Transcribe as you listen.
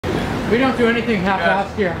We don't do anything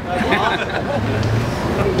half-assed here.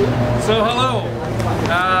 So hello,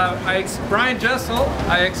 Brian Jessel.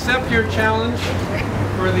 I accept your challenge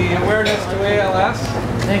for the awareness to ALS.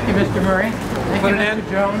 Thank you, Mr. Murray. Thank you,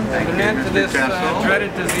 Mr. Jones. Put an end to this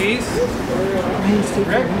dreaded disease.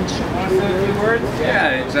 Rick, want to say a few words?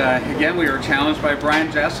 Yeah, it's, again, we were challenged by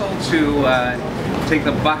Brian Jessel to take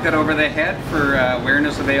the bucket over the head for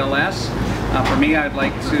awareness of ALS. For me, I'd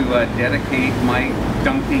like to dedicate my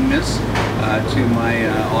dunkingness to my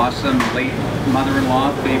awesome late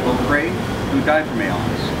mother-in-law, Babe O'Cray, who died from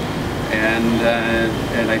ALS.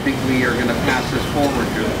 And I think we are going to pass this forward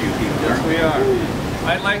to a few people. Yes, we are.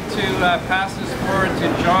 I'd like to pass this forward to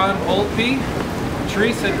John Holtby,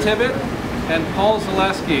 Teresa Tibbutt, and Paul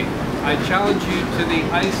Zalesky. I challenge you to the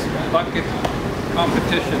ice bucket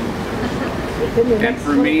competition. And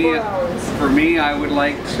for me, I would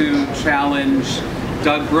like to challenge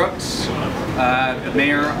Doug Brooks, the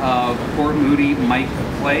mayor of Port Moody, Mike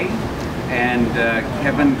Clay, and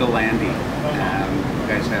Kevin Galandy. You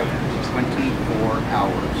guys have 24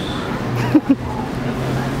 hours.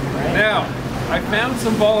 Now, I found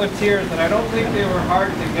some volunteers, and I don't think they were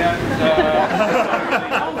hard to get.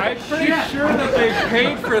 I'm pretty sure that they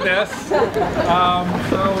paid for this, so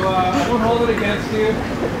I won't hold it against you.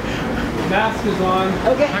 The mask is on.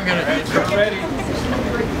 Okay. I'm gonna get ready.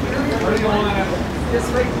 What do you want to? This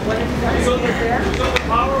way, what have you got there?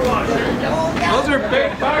 Power washer. Those are big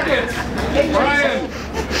buckets. Brian.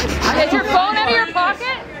 Is your phone out of your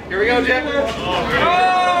pocket? Here we go, Jeff. Oh!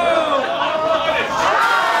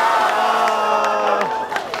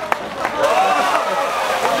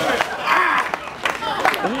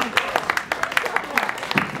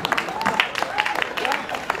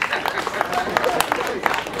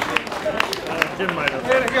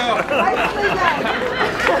 There to go. I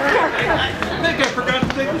think I forgot to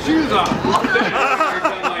take the shoes off.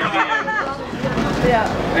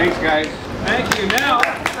 Thanks, guys. Thank you. Now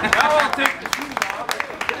I'll take